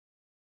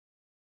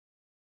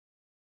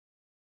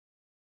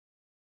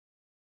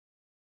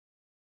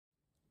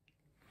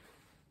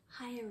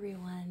Hi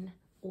everyone,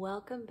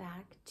 welcome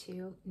back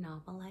to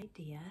Novel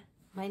Idea.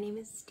 My name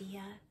is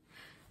Dia,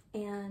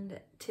 and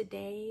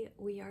today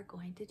we are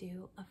going to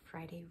do a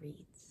Friday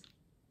Reads.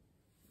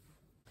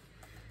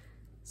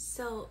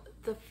 So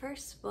the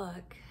first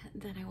book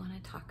that I want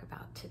to talk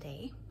about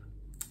today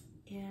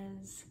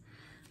is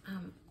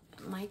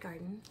My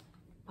Garden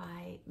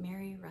by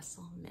Mary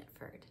Russell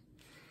Mitford.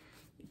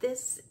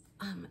 This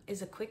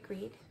is a quick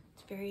read.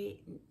 It's a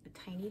very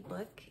tiny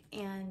book,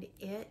 and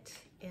it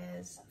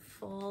is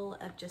full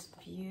of just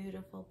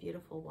beautiful,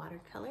 beautiful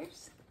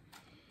watercolors.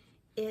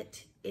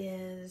 It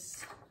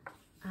is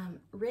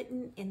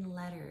written in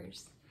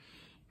letters,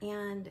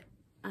 and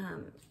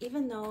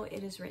even though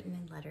it is written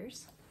in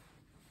letters,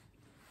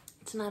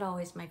 it's not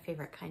always my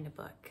favorite kind of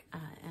book.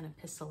 An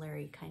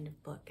epistolary kind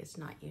of book is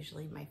not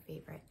usually my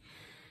favorite.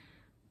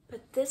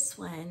 But this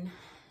one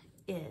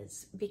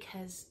is,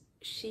 because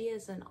she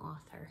is an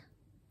author,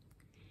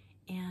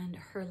 and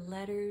her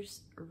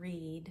letters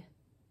read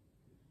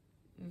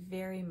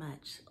very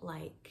much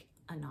like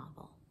a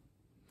novel.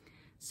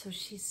 So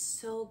she's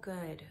so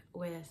good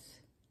with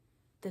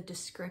the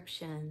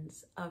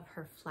descriptions of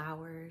her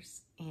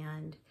flowers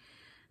and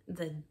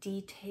the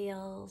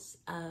details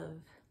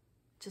of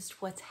just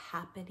what's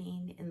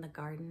happening in the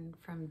garden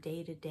from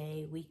day to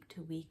day, week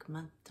to week,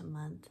 month to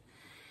month,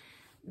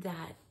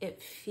 that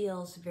it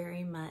feels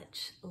very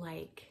much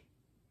like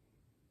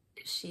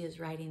she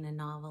is writing a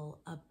novel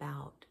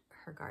about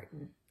her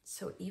garden.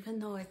 So even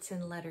though it's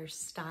in letter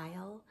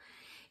style,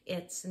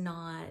 it's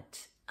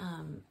not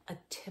a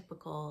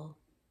typical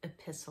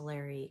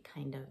epistolary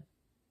kind of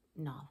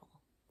novel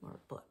or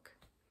book.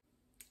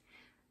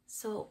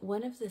 So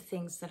one of the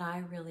things that I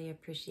really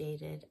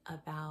appreciated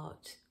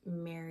about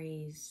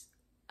Mary's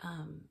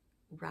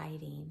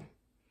writing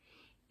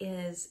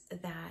is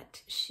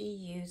that she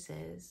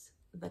uses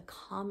the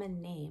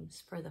common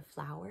names for the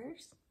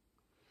flowers,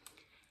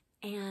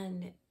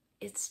 and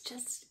it's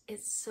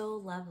so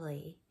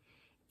lovely.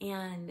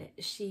 And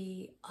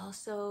she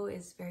also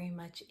is very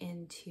much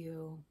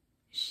into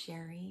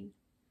sharing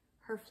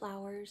her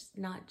flowers,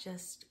 not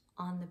just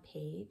on the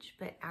page,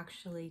 but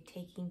actually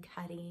taking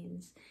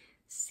cuttings,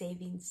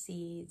 saving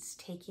seeds,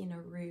 taking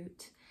a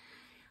root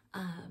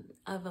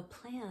of a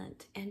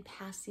plant and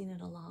passing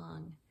it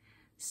along,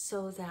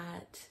 so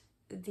that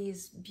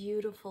these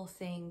beautiful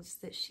things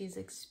that she's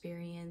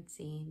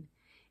experiencing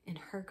in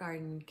her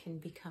garden can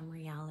become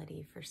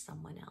reality for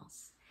someone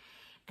else.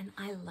 And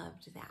I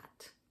loved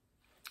that.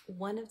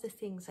 One of the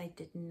things I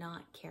did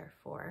not care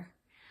for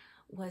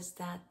was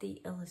that the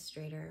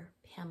illustrator,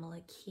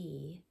 Pamela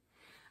Key,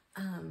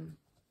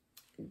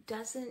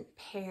 doesn't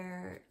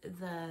pair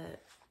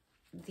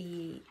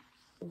the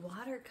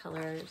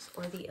watercolors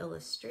or the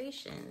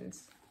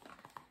illustrations,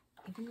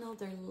 even though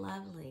they're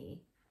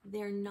lovely,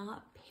 they're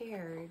not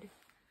paired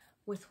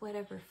with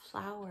whatever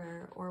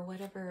flower or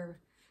whatever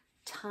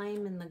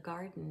time in the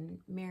garden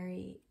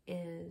Mary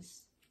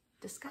is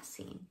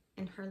discussing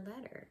in her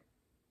letter.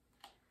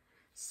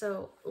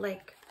 So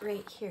like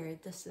right here,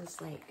 this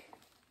is like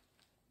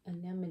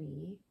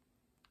anemone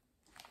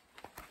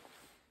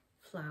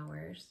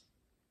flowers,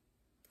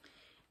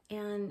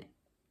 and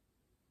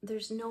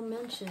there's no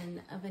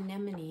mention of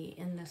anemone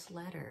in this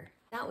letter.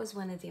 That was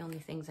one of the only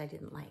things I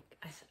didn't like.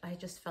 I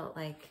just felt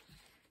like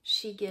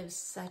she gives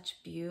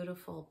such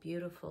beautiful,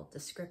 beautiful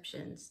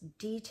descriptions,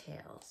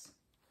 details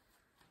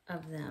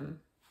of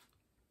them,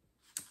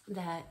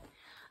 that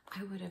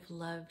I would have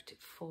loved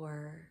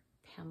for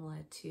Pamela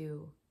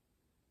to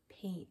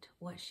paint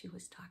what she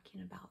was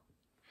talking about.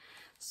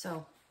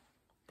 So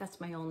that's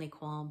my only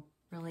qualm,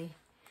 really.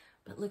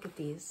 But look at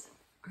these.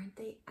 Aren't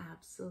they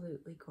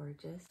absolutely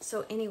gorgeous?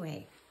 So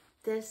anyway,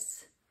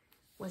 this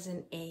was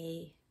an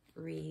A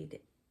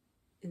read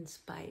in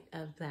spite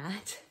of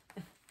that.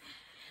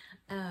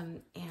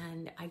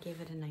 And I gave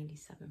it a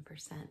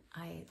 97%.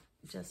 I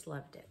just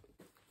loved it.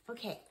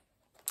 Okay,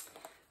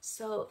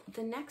 so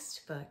the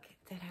next book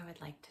that I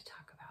would like to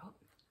talk about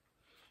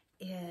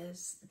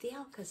is The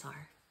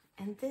Alcazar.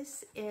 And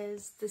this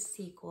is the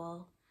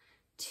sequel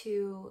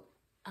to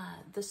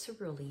The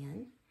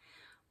Cerulean,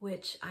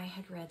 which I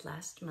had read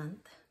last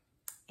month.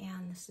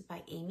 And this is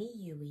by Amy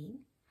Ewing.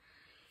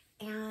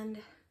 And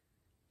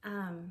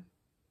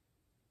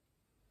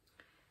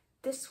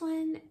this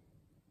one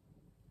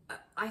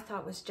I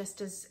thought was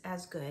just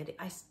as good.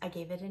 I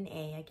gave it an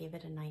A. I gave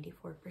it a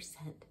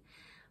 94%.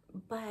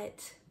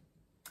 But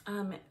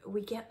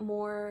we get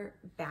more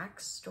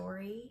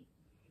backstory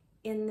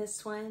in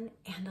this one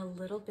and a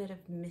little bit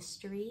of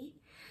mystery.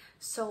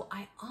 So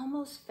I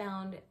almost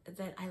found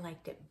that I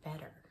liked it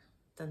better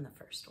than the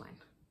first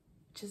one,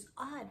 which is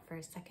odd for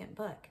a second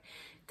book.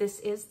 This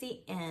is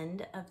the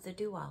end of the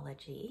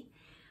duology.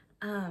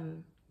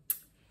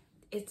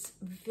 It's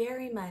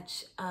very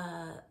much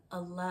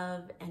a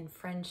love and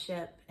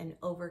friendship and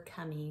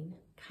overcoming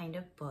kind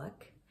of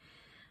book.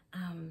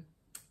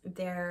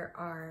 There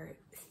are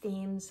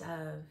themes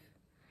of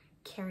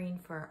caring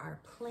for our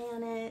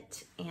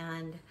planet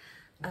and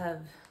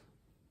of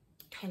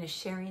kind of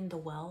sharing the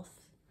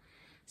wealth.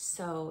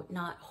 So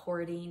not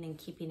hoarding and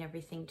keeping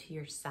everything to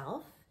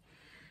yourself.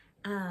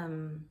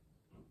 And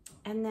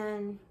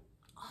then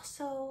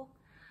also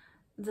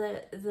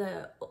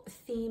the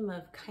theme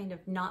of kind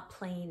of not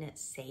playing it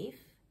safe,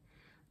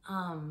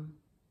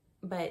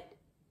 but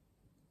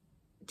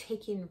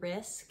taking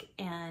risk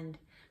and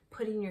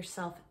putting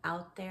yourself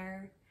out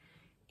there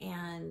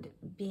and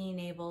being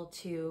able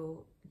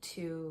to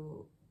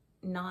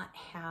not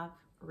have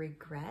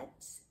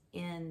regrets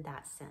in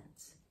that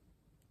sense.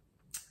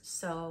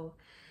 So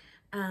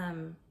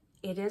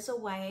it is a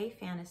YA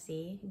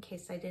fantasy, in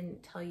case I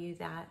didn't tell you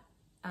that,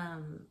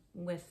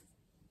 with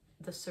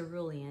the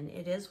Cerulean.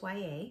 It is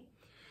YA.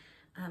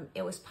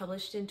 It was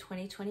published in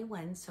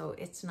 2021, so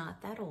it's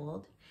not that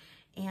old.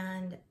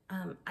 And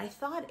I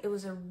thought it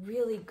was a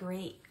really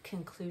great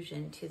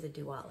conclusion to the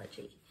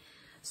duology.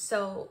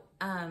 So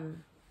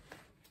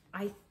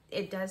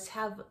it does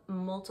have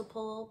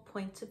multiple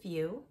points of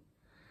view,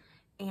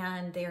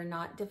 and they are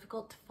not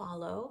difficult to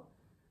follow.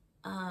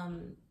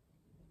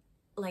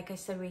 Like I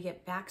said, we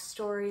get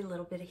backstory, a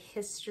little bit of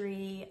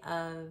history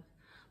of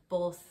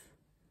both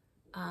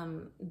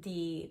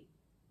the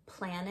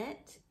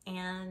planet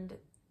and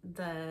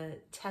the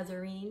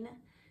tethering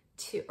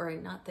to, or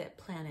not the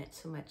planet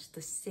so much,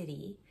 the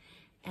city,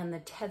 and the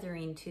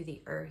tethering to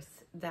the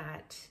earth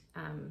that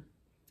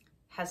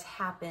has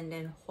happened,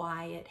 and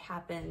why it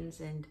happens,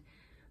 and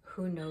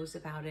who knows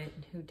about it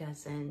and who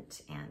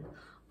doesn't, and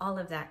all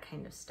of that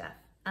kind of stuff.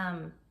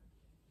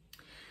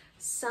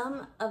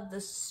 Some of the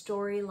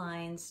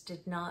storylines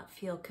did not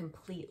feel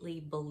completely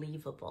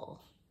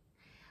believable.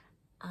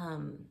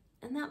 And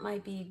that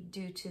might be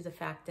due to the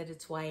fact that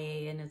it's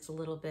YA and it's a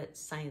little bit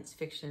science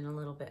fiction, a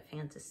little bit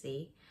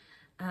fantasy.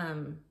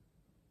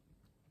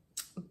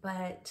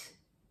 But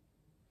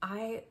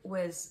I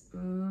was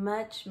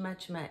much,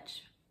 much,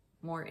 much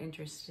more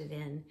interested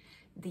in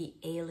the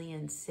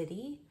alien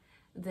city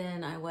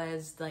than I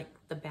was like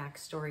the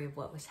backstory of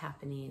what was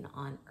happening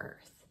on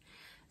Earth.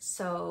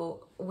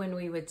 So when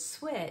we would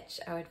switch,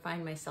 I would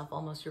find myself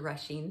almost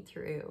rushing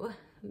through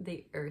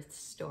the Earth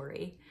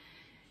story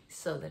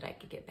so that I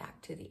could get back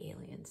to the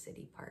alien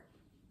city part.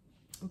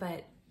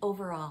 But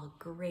overall,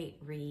 great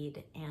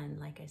read, and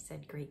like I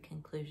said, great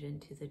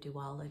conclusion to the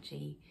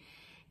duology,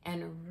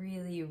 and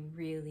really,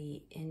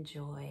 really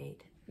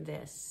enjoyed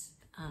this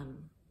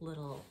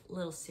little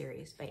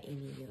series by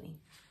Amy Ewing.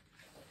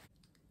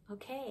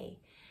 Okay,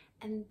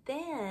 and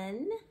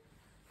then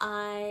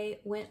I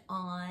went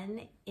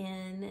on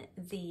in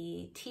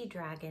the Tea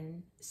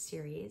Dragon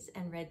series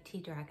and read Tea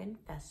Dragon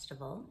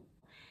Festival,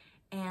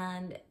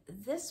 and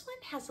this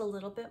one has a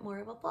little bit more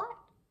of a plot.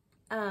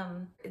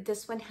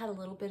 This one had a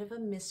little bit of a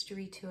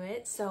mystery to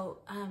it. So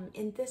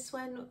in this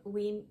one,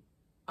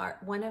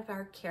 one of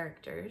our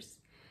characters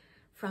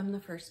from the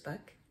first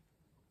book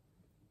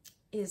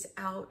is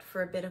out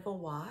for a bit of a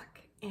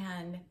walk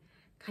and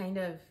kind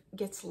of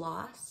gets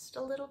lost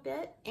a little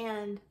bit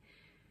and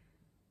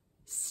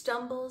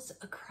stumbles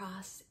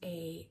across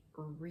a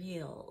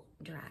real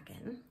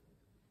dragon,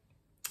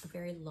 a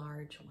very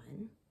large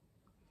one,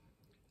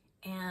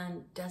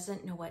 and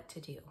doesn't know what to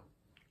do.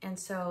 And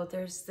so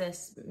there's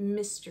this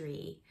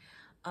mystery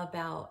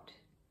about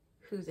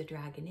who the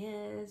dragon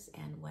is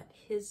and what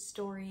his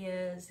story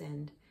is,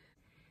 and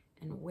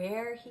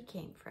where he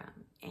came from,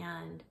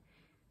 and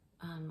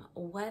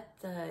what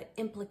the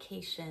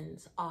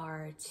implications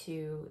are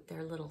to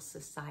their little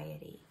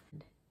society.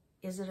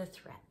 Is it a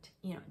threat?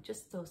 You know,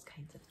 just those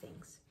kinds of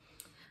things.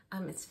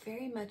 It's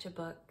very much a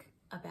book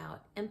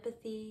about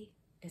empathy.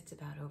 It's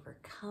about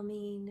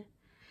overcoming,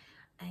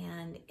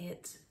 and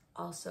it's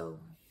also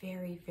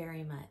very,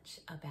 very much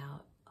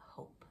about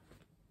hope.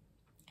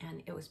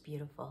 And it was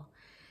beautiful.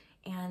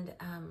 And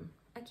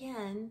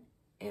again,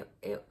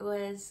 it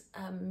was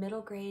a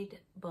middle grade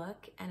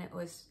book, and it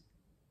was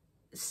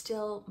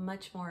still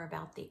much more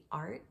about the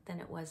art than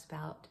it was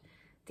about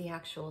the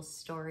actual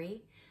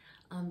story.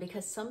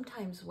 Because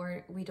sometimes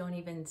we don't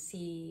even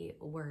see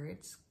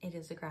words. It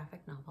is a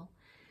graphic novel.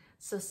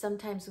 So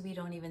sometimes we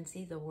don't even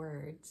see the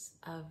words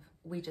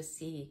we just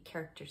see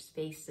characters'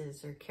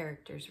 faces or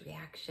characters'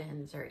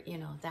 reactions, or, you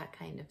know, that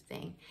kind of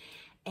thing.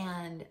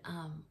 And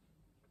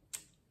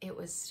it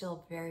was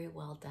still very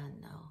well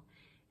done though.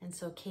 And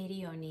so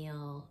Katie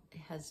O'Neill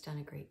has done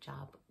a great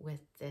job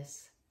with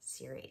this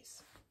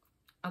series.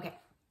 Okay,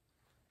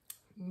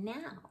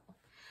 now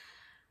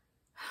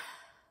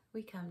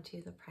we come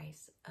to The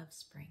Price of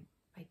Spring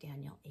by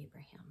Daniel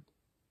Abraham.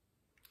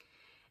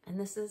 And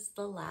this is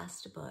the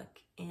last book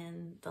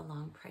in the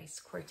Long Price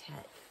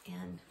Quartet.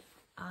 And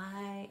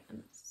I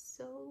am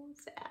so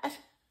sad.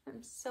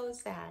 I'm so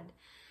sad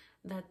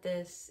that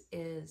this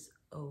is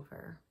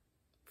over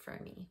for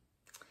me.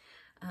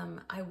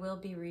 I will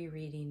be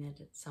rereading it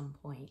at some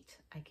point.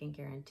 I can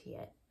guarantee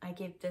it. I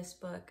gave this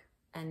book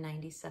a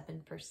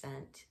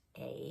 97%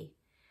 A.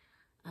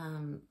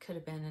 Could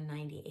have been a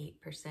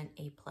 98%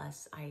 A+.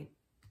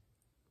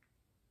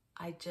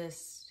 I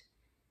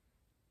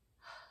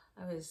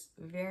was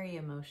very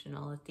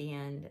emotional at the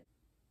end.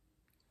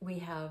 We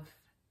have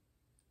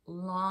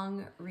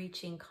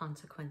long-reaching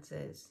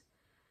consequences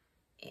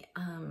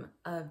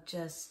of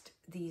just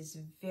these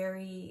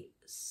very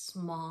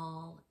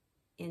small,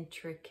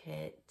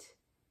 intricate,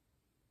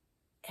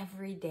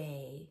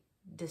 everyday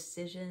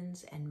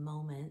decisions and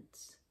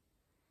moments.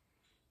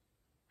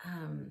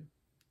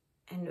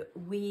 And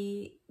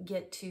we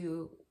get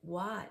to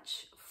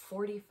watch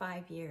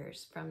 45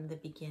 years from the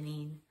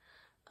beginning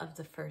of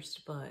the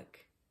first book,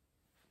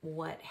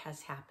 what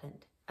has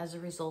happened as a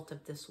result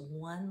of this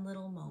one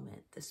little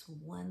moment, this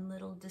one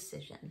little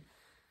decision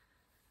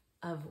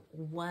of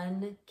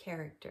one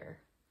character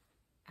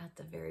at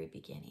the very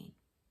beginning.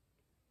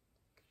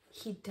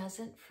 He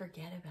doesn't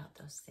forget about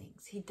those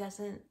things. He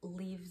doesn't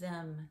leave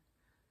them.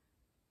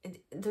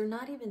 They're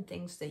not even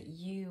things that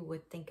you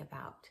would think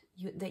about,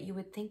 that you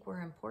would think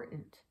were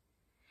important.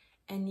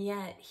 And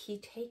yet he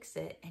takes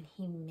it and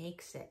he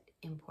makes it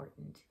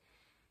important.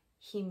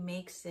 He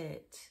makes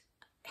it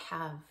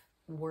have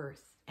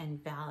worth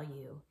and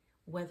value,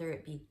 whether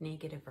it be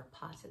negative or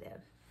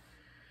positive.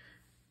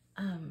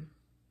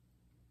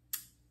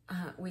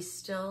 We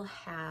still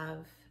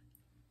have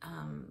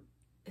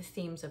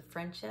themes of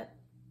friendship.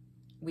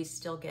 We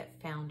still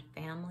get found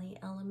family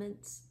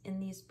elements in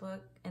this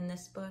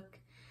book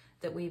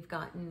that we've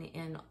gotten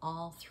in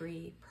all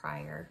three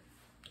prior.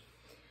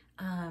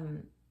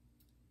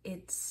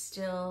 It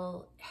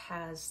still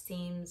has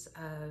themes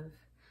of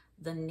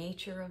the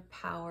nature of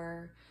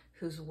power,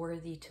 who's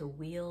worthy to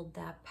wield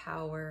that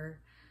power.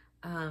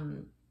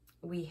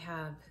 We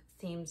have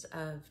themes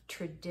of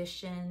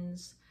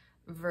traditions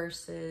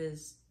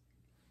versus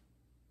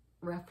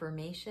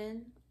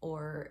reformation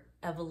or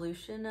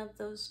evolution of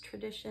those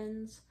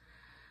traditions.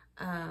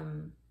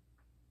 And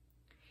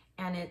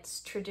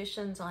it's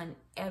traditions on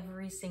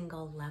every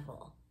single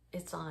level.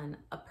 It's on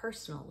a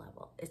personal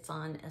level. It's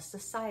on a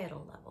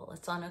societal level.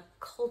 It's on a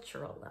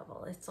cultural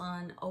level. It's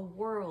on a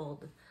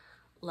world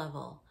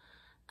level.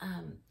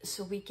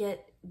 So we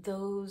get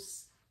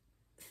those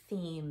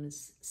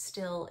themes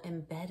still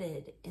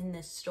embedded in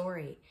this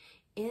story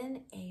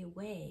in a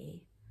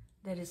way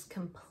that is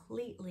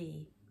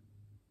completely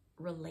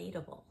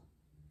relatable,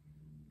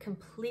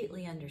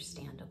 completely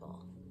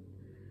understandable.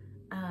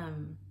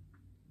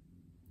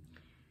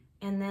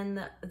 And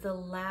then the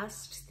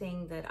last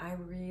thing that I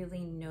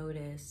really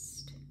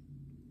noticed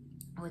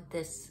with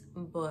this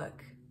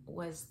book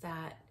was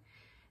that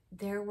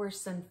there were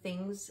some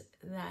things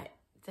that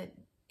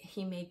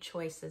he made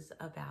choices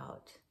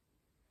about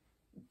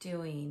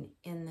doing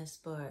in this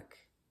book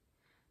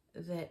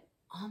that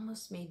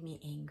almost made me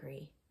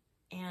angry.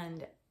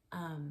 And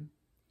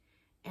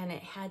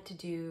it had to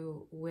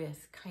do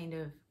with kind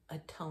of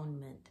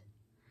atonement.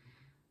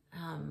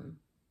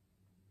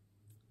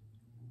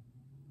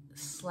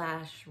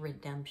 Slash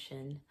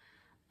redemption,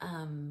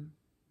 and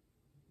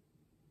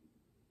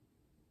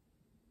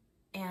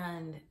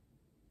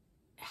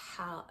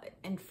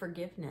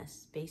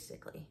forgiveness,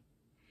 basically,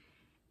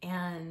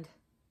 and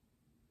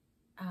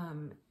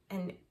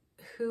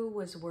who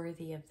was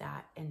worthy of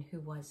that and who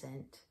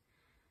wasn't,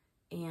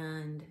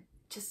 and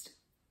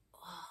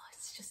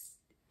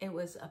it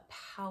was a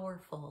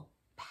powerful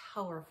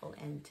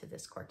end to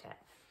this quartet.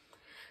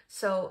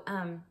 So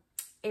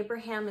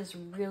Abraham is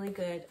really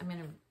good. I'm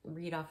going to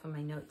read off of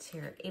my notes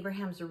here.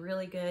 Abraham's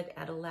really good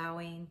at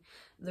allowing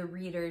the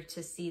reader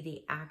to see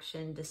the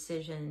action,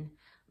 decision,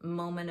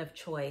 moment of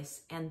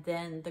choice, and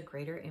then the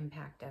greater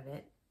impact of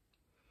it.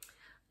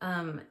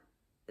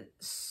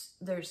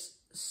 There's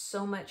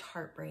so much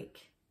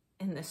heartbreak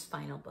in this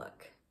final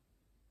book.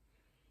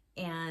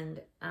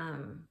 And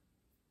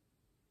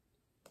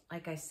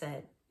like I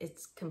said,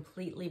 it's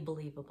completely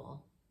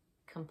believable,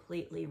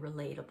 completely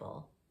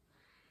relatable,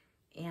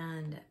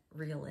 and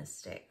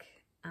realistic.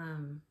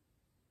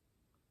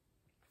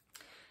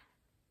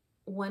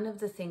 One of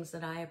the things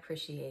that I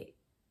appreciate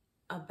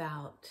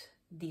about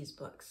these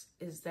books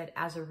is that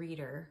as a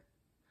reader,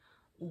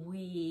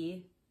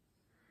 we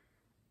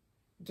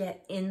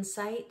get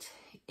insight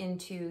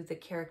into the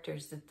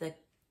characters that the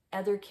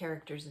other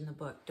characters in the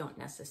book don't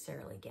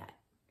necessarily get.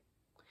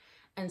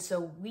 And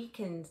so we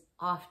can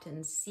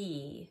often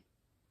see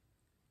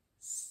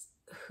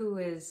who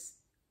is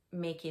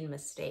making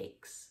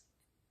mistakes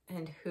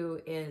and who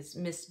is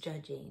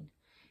misjudging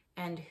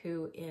and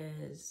who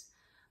is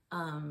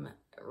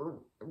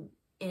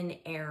in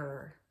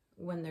error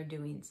when they're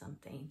doing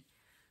something.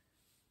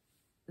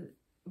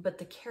 But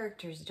the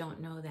characters don't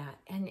know that.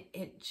 And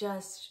it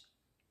just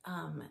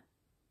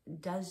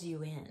does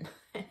you in.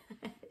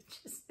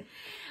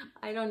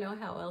 I don't know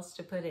how else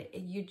to put it.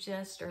 You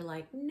just are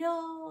like,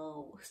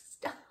 no,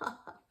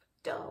 stop,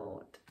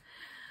 don't.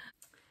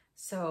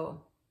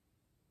 So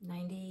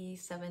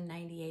 97,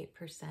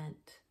 98%,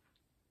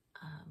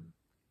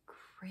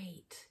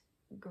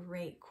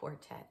 great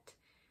quartet.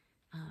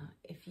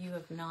 If you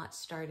have not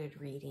started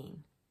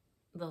reading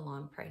the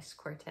Long Price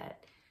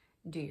Quartet,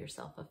 do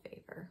yourself a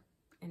favor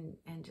and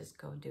just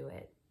go do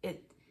it.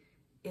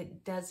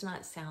 It does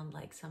not sound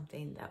like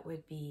something that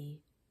would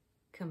be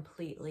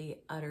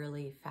completely,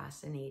 utterly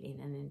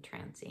fascinating and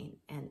entrancing,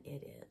 and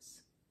it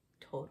is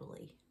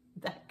totally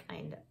that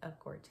kind of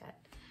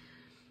quartet.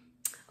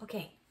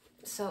 Okay,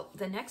 So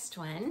the next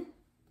one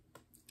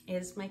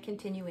is my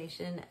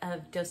continuation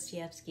of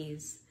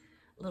Dostoevsky's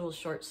little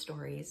short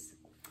stories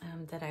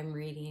that I'm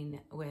reading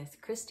with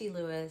Christy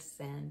Lewis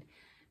and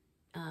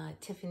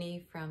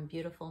Tiffany from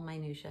Beautiful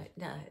Minutia,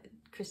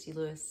 Christy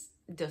Lewis,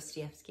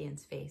 Dostoevsky in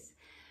Space,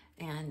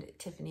 and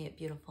Tiffany at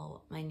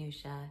Beautiful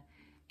Minutia,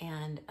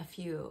 and a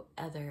few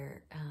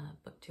other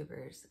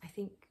booktubers. I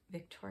think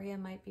Victoria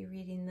might be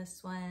reading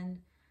this one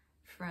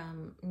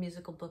from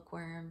Musical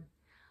Bookworm.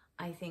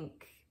 I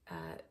think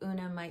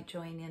Una might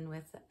join in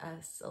with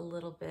us a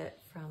little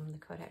bit from the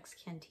Codex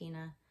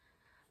Cantina.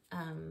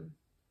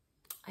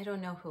 I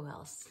don't know who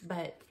else,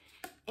 but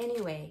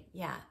anyway,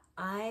 yeah,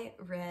 I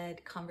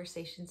read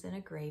Conversations in a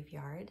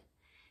Graveyard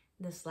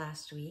this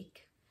last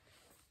week.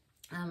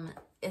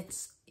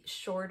 It's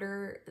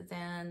shorter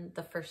than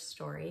the first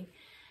story,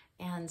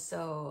 and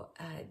so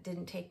it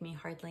didn't take me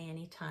hardly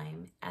any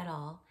time at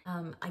all.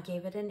 I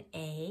gave it an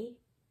A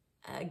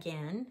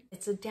again.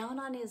 It's a down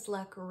on his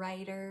luck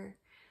writer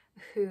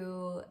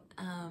who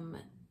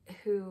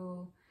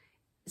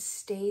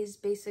stays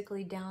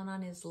basically down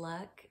on his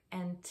luck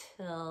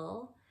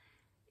until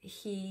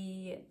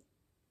he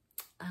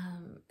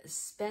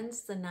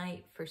spends the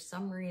night for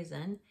some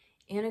reason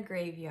in a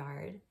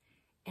graveyard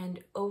and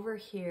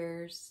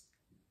overhears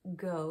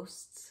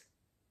ghosts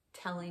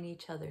telling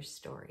each other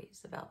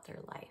stories about their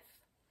life.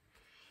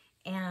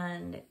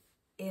 And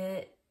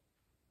it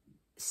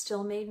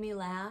still made me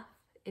laugh.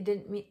 It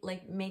didn't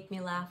make me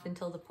laugh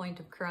until the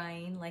point of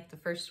crying like the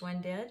first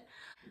one did.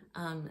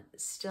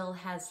 Still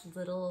has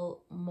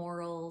little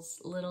morals,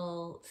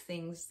 little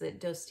things that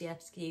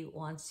Dostoevsky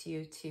wants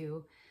you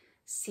to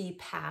see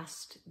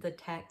past the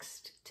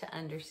text to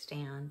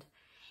understand.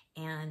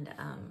 And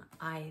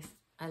I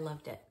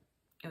loved it.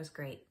 It was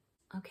great.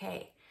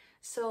 Okay,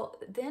 so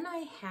then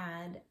I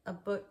had a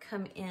book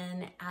come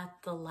in at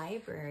the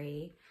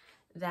library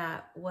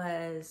that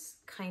was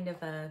kind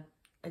of a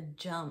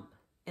jump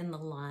in the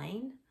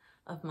line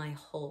of my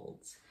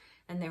holds,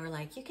 and they were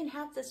like, you can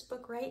have this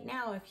book right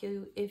now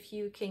if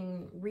you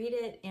can read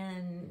it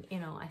in, you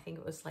know, I think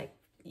it was like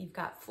you've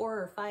got 4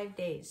 or 5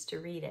 days to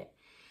read it.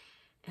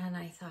 And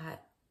I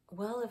thought,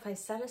 well, if I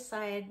set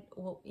aside,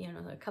 well, you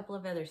know, a couple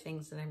of other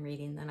things that I'm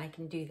reading, then I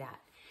can do that.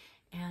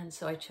 And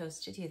so I chose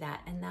to do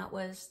that, and that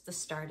was The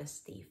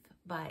Stardust Thief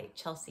by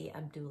Chelsea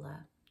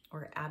Abdullah,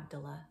 or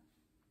Abdullah.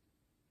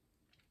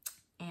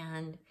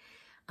 And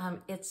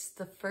it's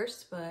the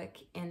first book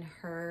in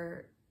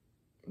her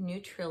new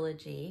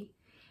trilogy,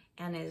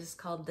 and it is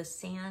called the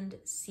Sand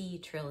Sea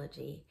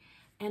Trilogy.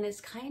 And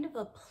it's kind of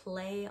a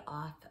play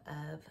off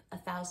of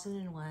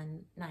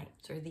 1001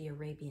 Nights, or the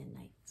Arabian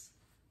Nights.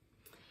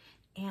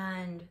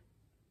 And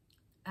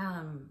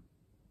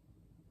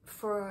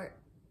for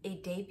a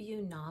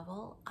debut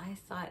novel, I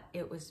thought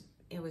it was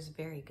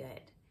very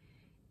good.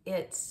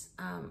 It's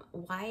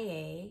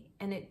YA,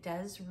 and it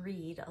does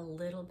read a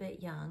little bit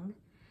young,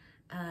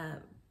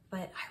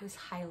 but I was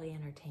highly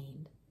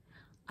entertained.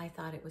 I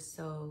thought it was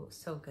so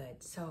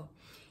good. So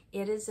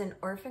it is an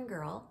orphan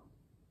girl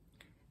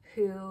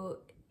who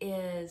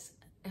is,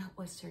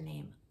 what's her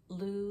name?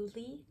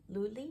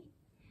 Luli?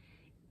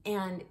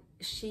 And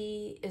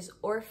she is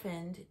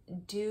orphaned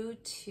due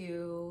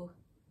to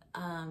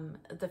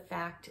the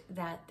fact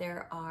that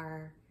there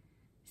are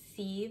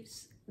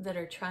thieves that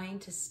are trying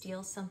to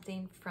steal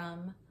something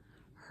from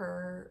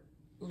her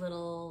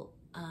little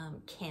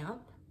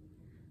camp,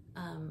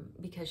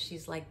 because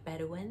she's like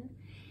Bedouin.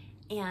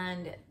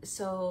 And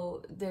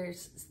so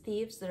there's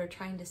thieves that are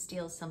trying to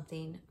steal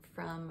something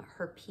from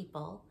her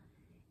people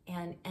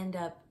and end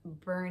up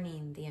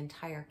burning the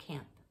entire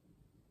camp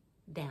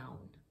down.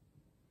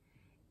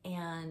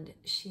 And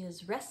she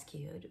is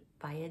rescued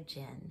by a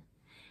jinn.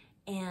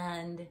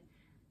 And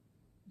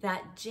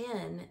that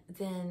jinn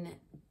then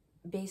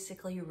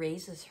basically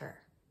raises her.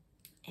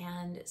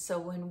 And so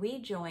when we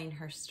join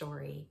her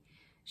story,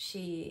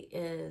 she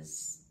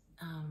is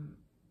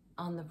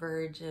on the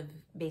verge of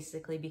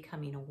basically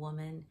becoming a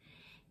woman,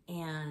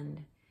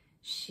 and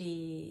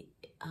she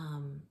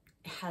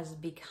has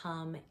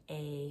become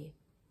a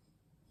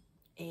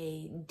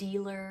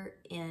dealer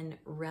in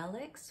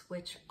relics,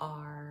 which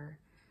are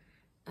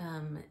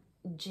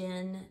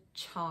jinn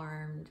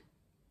charmed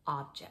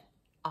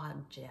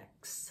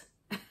objects.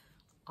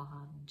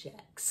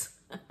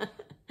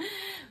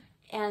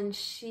 And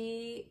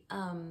she,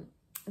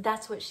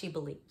 that's what she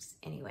believes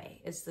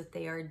anyway, is that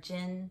they are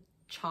jinn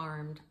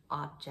charmed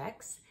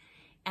objects,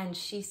 and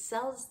she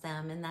sells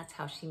them, and that's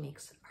how she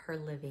makes her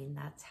living.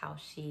 That's how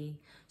she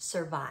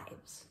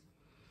survives.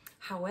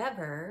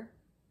 However,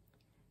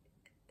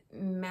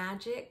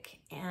 magic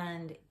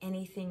and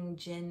anything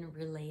jinn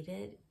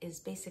related is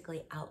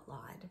basically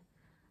outlawed.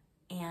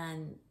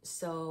 And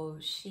so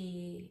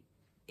she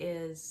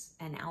is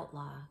an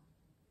outlaw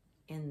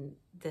in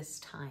this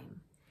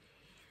time.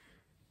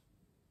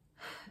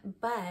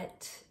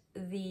 But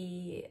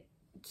the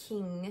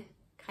king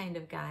kind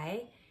of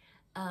guy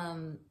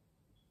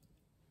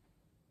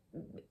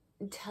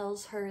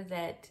tells her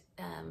that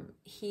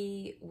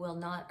he will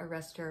not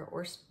arrest her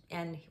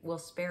and will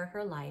spare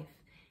her life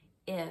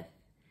if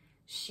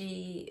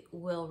she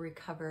will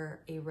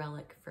recover a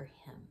relic for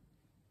him.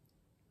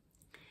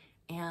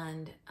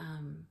 And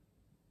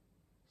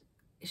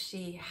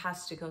she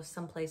has to go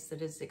someplace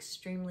that is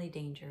extremely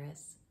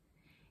dangerous.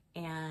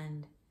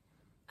 And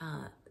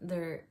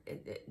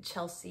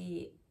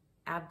Chelsea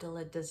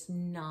Abdullah does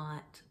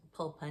not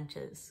pull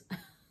punches.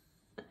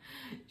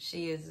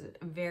 She is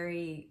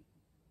very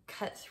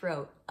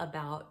cutthroat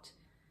about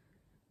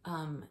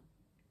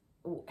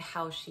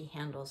how she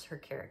handles her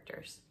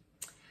characters.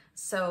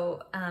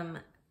 So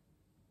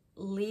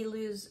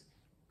Lilu's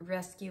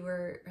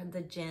rescuer,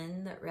 the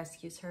djinn that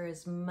rescues her,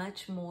 is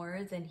much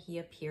more than he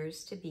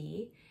appears to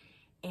be.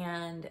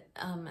 And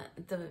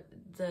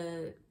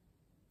the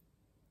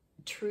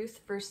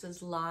truth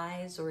versus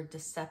lies or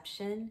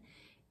deception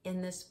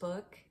in this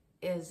book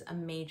is a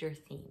major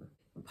theme,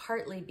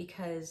 partly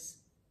because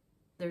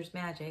there's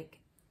magic,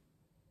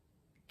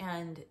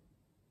 and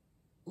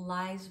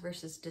lies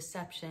versus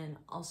deception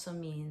also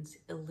means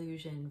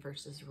illusion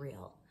versus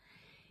real.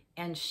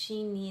 And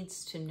she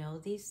needs to know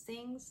these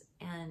things,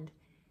 and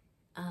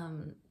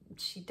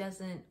she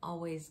doesn't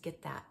always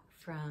get that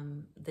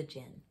from the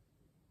djinn.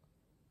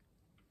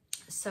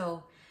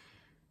 So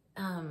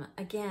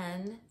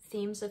again,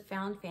 themes of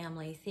found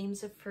family,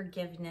 themes of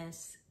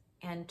forgiveness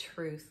and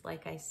truth,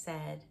 like I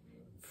said,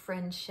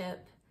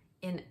 friendship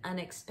in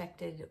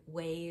unexpected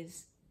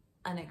ways,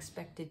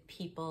 unexpected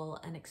people,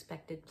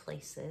 unexpected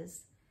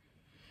places.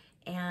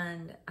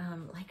 And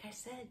like I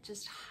said,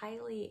 just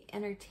highly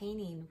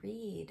entertaining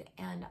read.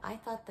 And I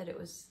thought that it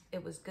was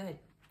good.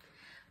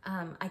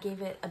 I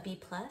gave it a B+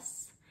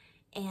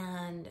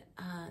 and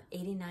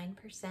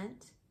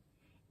 89%.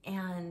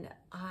 And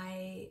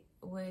I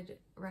would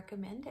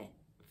recommend it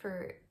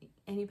for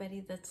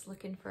anybody that's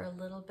looking for a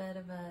little bit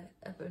of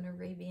an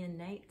Arabian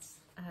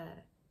Nights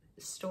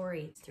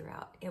story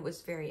throughout. It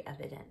was very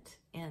evident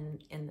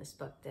in this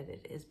book that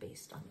it is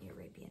based on the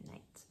Arabian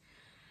Nights.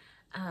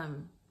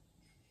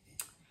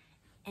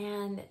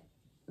 And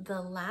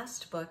the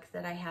last book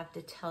that I have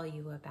to tell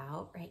you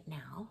about right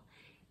now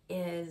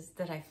is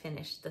that I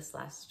finished this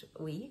last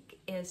week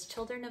is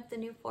Children of the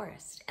New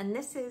Forest. And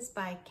this is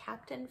by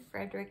Captain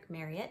Frederick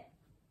Marryat.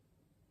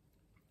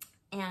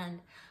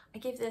 And I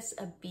gave this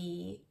a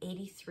B,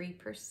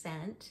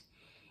 83%.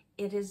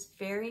 It is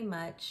very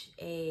much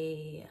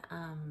an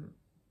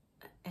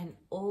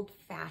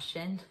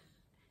old-fashioned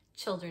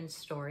children's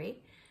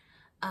story.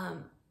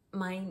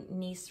 My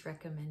niece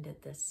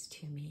recommended this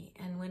to me,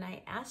 and when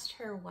I asked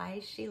her why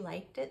she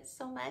liked it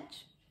so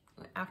much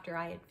after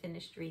I had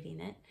finished reading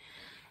it,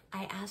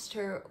 I asked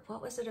her,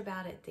 what was it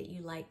about it that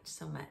you liked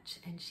so much?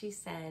 And she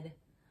said,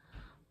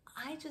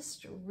 I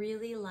just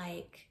really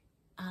like,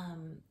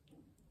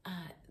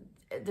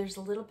 there's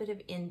a little bit of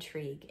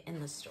intrigue in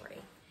the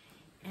story.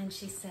 And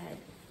she said,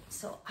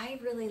 so I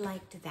really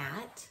liked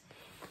that.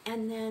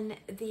 And then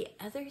the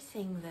other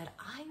thing that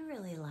I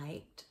really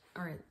liked,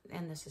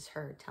 and this is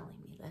her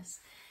telling me this,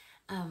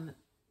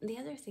 the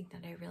other thing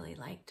that I really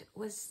liked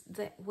was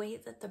the way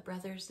that the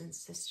brothers and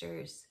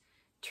sisters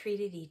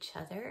treated each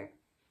other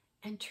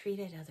and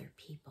treated other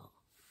people.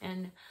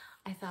 And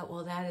I thought,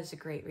 well, that is a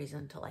great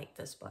reason to like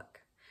this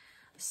book.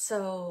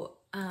 So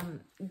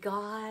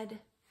God,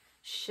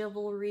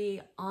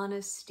 chivalry,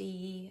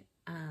 honesty,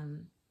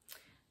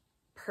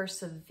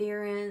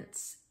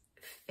 perseverance,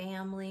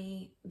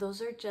 family,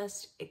 those are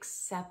just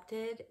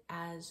accepted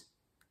as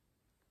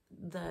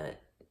the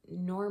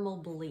normal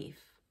belief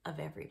of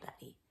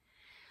everybody.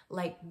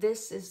 Like,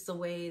 this is the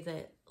way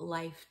that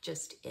life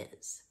just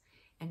is.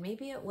 And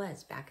maybe it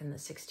was back in the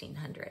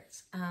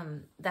 1600s.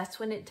 That's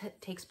when it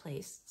takes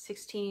place,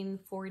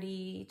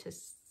 1640 to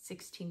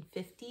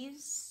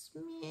 1650s,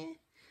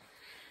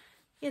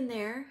 in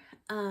there.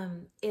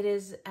 It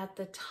is at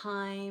the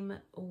time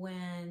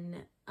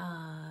when,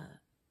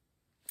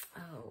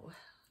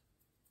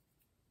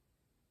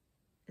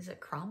 is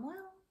it Cromwell?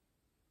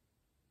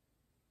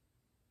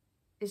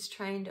 Is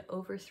trying to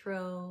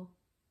overthrow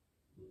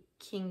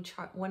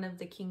one of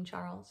the King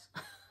Charles.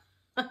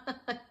 I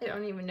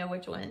don't even know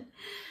which one.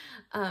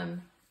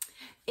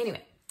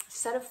 Anyway,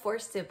 set of 4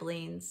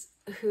 siblings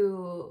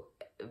who,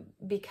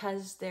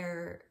 because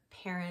their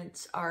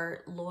parents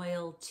are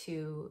loyal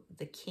to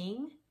the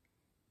king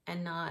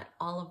and not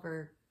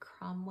Oliver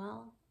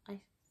Cromwell, I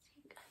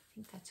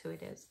think that's who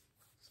it is.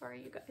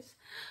 Sorry, you guys.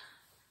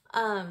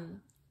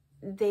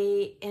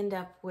 They end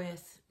up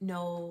with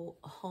no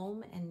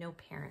home and no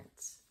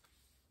parents,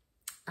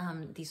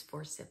 these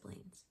 4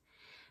 siblings.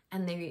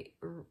 And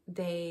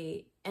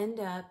they end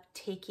up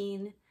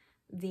taking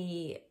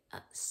the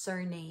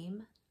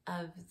surname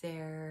of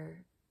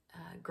their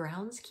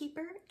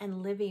groundskeeper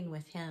and living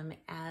with him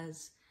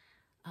as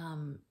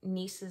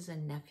nieces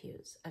and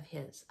nephews of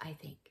his, I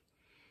think.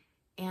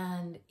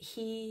 And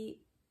he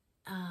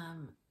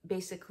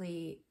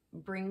basically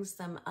brings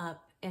them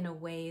up in a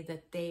way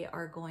that they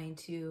are going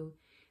to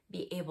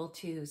be able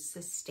to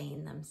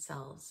sustain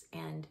themselves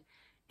and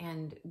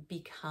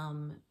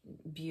become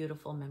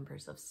beautiful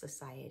members of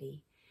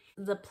society.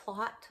 The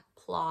plot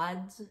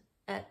plods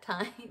at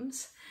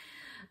times.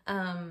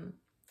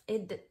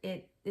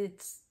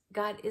 It's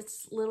got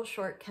its little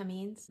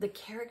shortcomings. The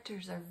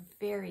characters are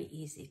very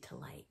easy to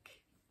like,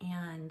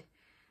 and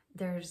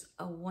there's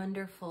a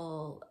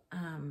wonderful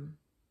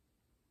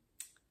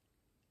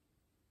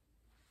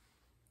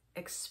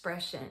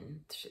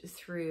expression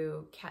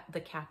through the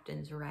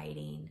captain's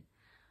writing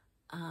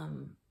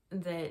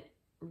that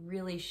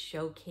really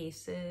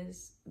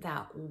showcases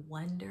that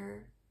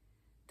wonder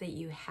that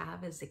you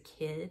have as a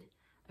kid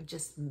of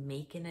just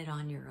making it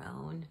on your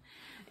own,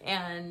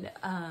 and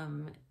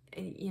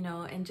you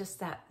know, and just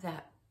that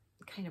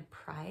kind of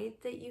pride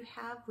that you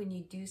have when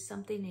you do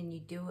something and you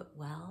do it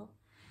well.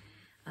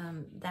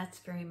 That's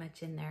very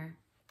much in there.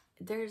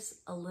 There's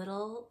a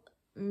little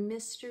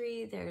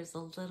mystery, there's a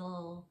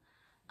little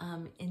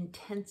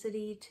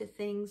intensity to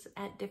things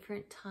at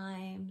different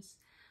times.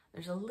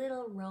 There's a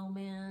little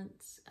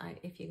romance,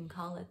 if you can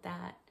call it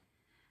that.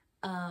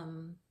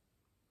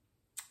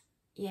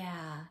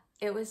 Yeah,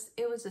 it was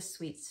a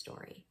sweet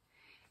story.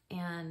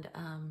 And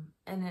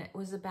it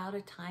was about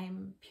a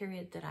time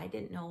period that I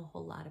didn't know a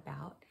whole lot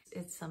about.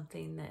 It's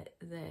something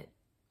that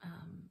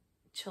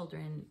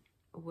children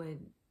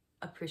would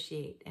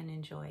appreciate and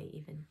enjoy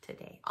even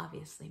today.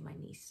 Obviously, my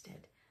niece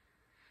did.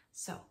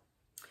 So,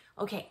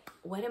 okay,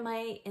 what am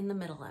I in the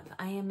middle of?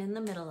 I am in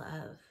the middle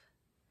of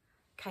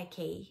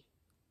KaiKeyi.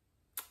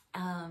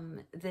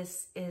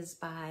 This is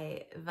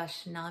by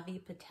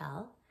Vaishnavi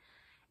Patel,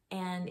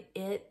 and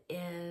it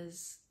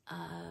is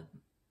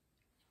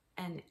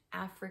an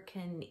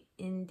African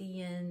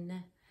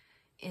Indian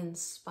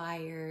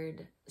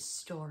inspired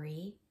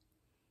story,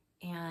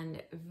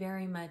 and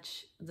very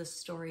much the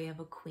story of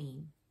a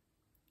queen.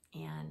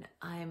 And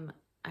I'm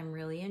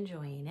really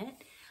enjoying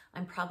it.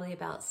 I'm probably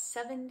about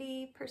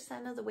 70%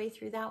 of the way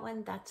through that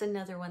one. That's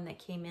another one that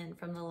came in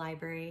from the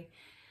library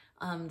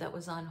that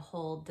was on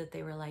hold, that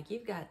they were like,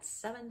 you've got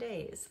 7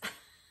 days.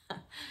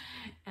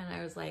 And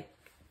I was like,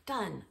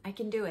 done, I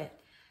can do it.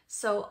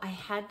 So I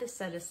had to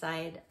set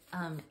aside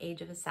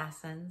Age of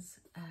Assassins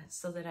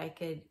so that I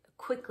could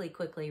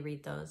quickly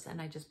read those.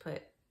 And I just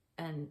put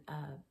an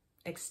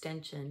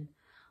extension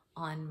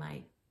on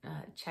my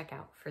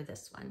checkout for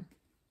this one.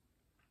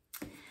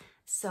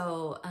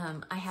 So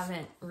I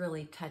haven't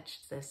really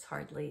touched this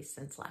hardly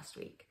since last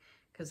week,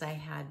 because I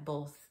had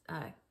both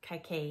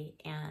KaiKeyi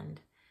and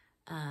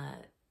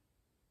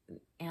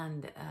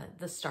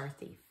the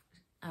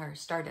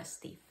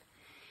Stardust Thief.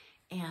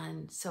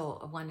 And so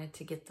I wanted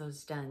to get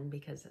those done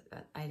because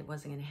I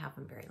wasn't going to have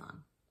them very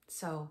long.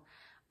 So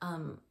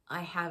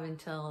I have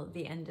until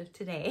the end of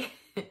today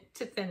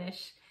to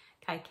finish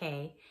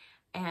KaiKeyi,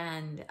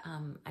 and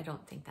I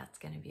don't think that's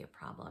going to be a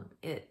problem.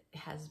 It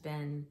has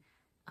been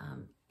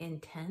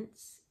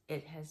intense.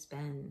 It has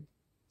been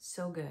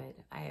so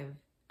good. I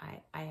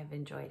have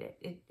enjoyed it.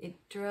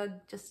 It drug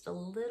just a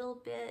little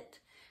bit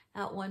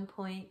at one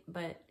point,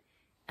 but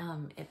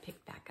it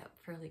picked back up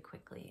fairly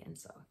quickly. And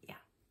so, yeah,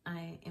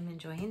 I am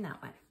enjoying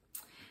that one.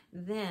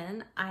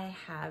 Then I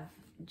have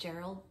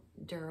Gerald,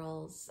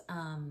 Durrell's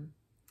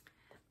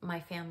My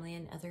Family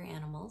and Other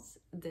Animals.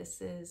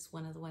 This is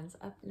one of the ones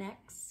up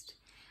next.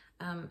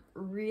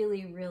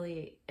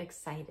 Really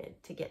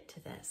excited to get to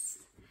this.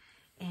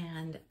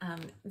 And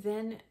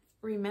then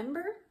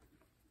remember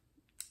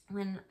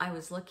when I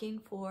was looking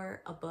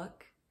for a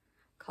book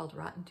called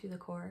Rotten to the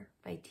Core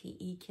by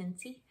T.E.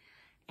 Kinsey,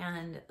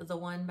 and the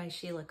one by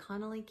Sheila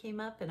Connolly came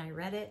up, and I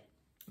read it,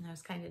 and I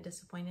was kind of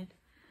disappointed.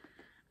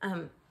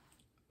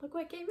 Look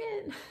what came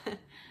in.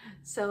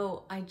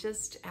 So I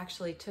just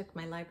actually took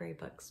my library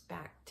books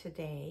back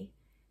today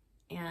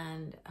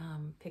and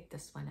picked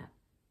this one up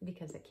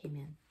because it came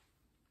in.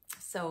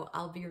 So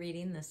I'll be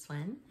reading this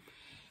one,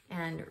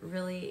 and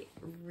really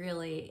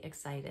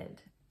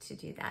excited to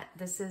do that.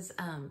 This is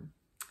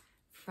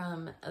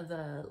from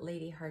the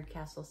Lady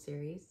Hardcastle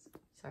series.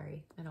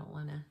 Sorry, I don't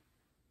want to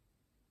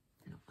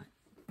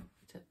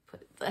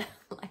put the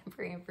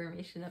library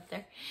information up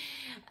there.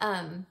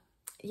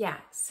 Yeah,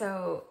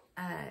 so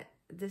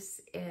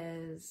this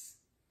is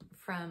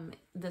from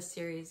the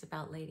series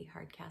about Lady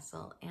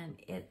Hardcastle, and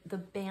the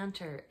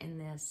banter in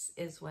this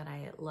is what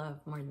I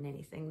love more than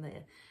anything.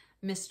 The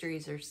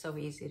mysteries are so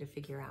easy to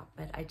figure out,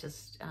 but I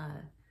just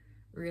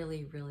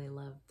really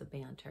love the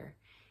banter,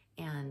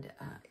 and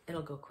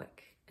it'll go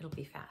quick. It'll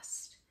be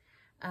fast.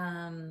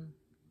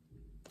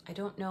 I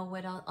don't know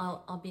what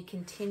I'll be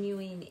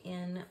continuing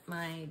in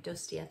my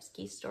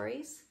Dostoevsky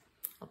stories.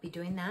 I'll be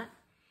doing that,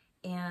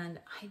 and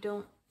I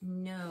don't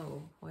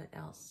know what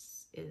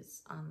else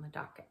is on the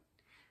docket.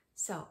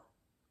 So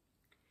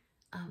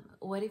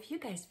what have you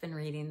guys been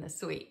reading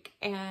this week?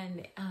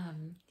 And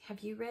have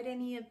you read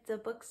any of the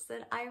books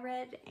that I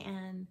read?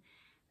 And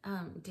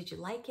did you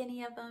like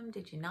any of them?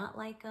 Did you not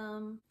like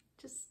them?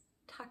 Just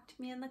talk to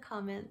me in the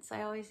comments.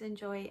 I always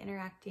enjoy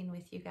interacting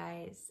with you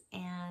guys.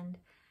 And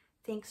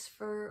thanks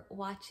for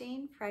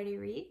watching Friday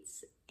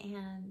Reads.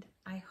 And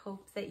I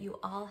hope that you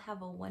all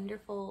have a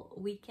wonderful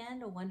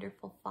weekend, a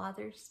wonderful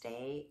Father's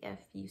Day if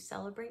you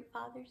celebrate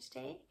Father's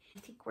Day. I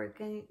think we're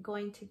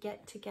going to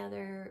get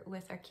together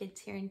with our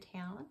kids here in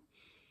town.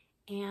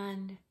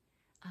 And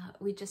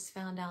we just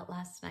found out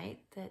last night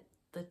that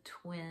the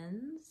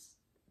twins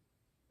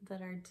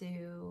that are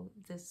due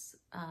this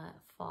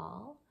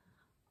fall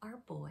are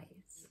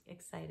boys.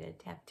 Excited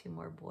to have 2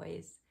 more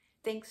boys.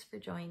 Thanks for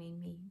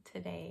joining me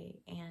today,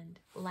 and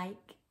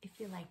like if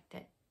you liked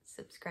it,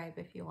 subscribe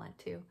if you want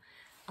to.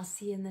 I'll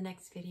see you in the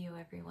next video,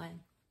 everyone.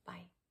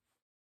 Bye.